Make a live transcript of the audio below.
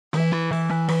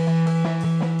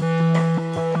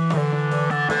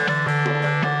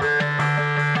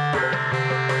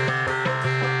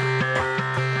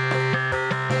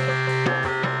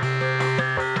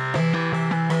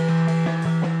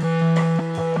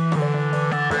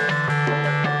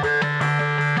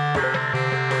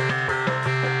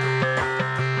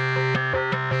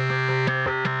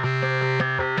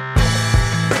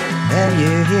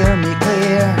hear me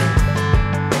clear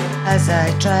as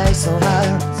I try so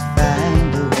hard to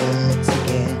find the words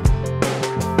again.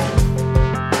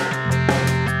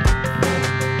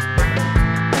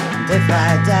 And if I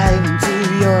dive into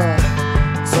your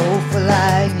soulful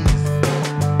eyes,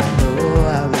 oh,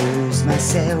 I lose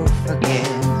myself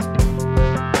again.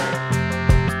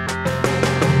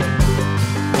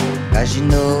 'Cause you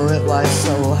know it was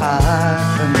so hard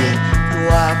for me to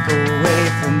walk away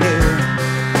from you.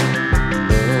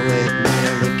 Oh, it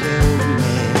nearly killed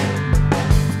me.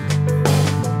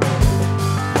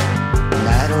 And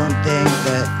I don't think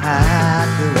that I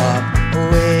could walk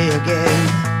away again.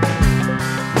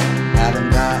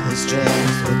 Haven't got the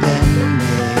strength within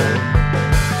me.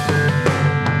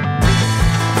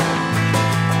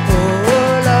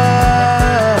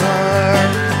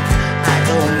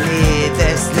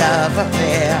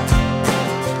 Affair.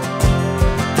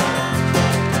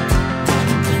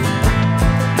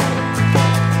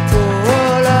 Oh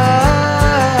Lord,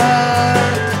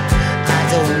 I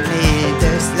don't need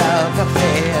this love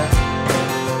affair.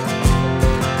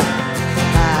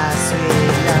 My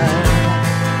sweet love,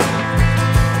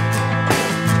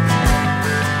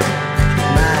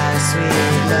 my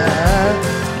sweet love.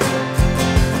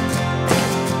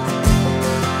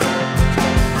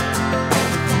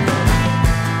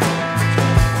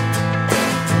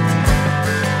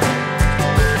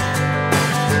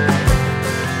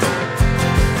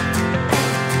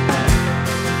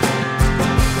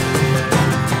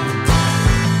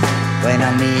 When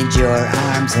I need your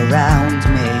arms around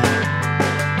me,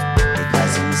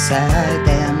 because inside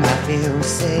them I feel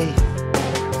safe.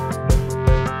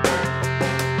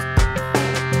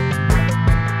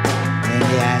 When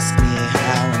you ask me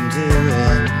how I'm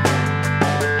doing,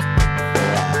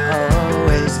 I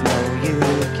always know you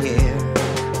care.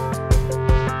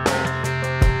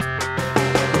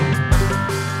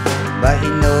 But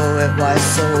you know it was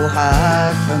so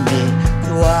hard for me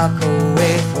to walk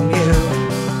away from you.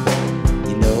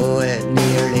 It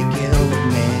nearly killed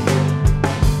me.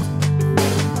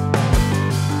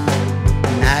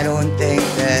 And I don't think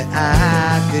that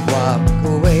I could walk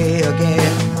away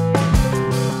again.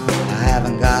 I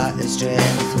haven't got the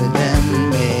strength within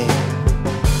me.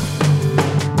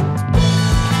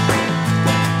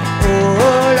 Oh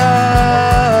Lord,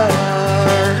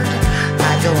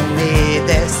 I don't need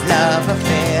this love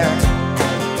affair.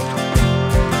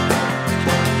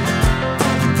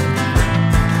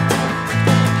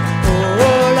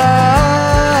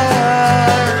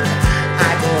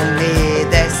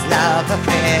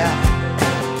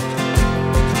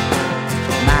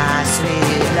 My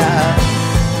sweet love,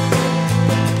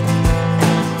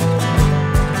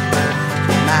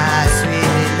 my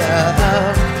sweet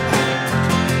love,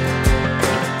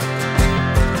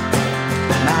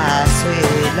 my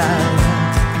sweet love,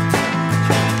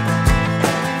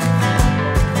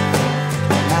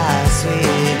 my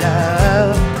sweet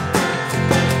love.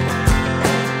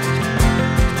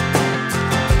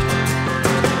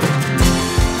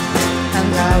 And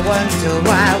I wonder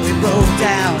why we broke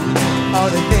down, all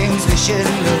the things we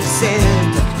shouldn't have said,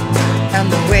 and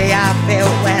the way I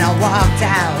felt when I walked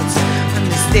out on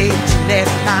the stage and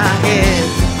left my head.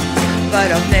 But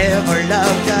I've never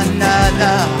loved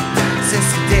another since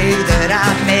the day that I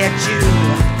met you.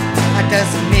 That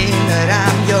doesn't mean that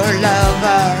I'm your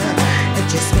lover, it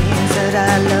just means that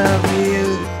I love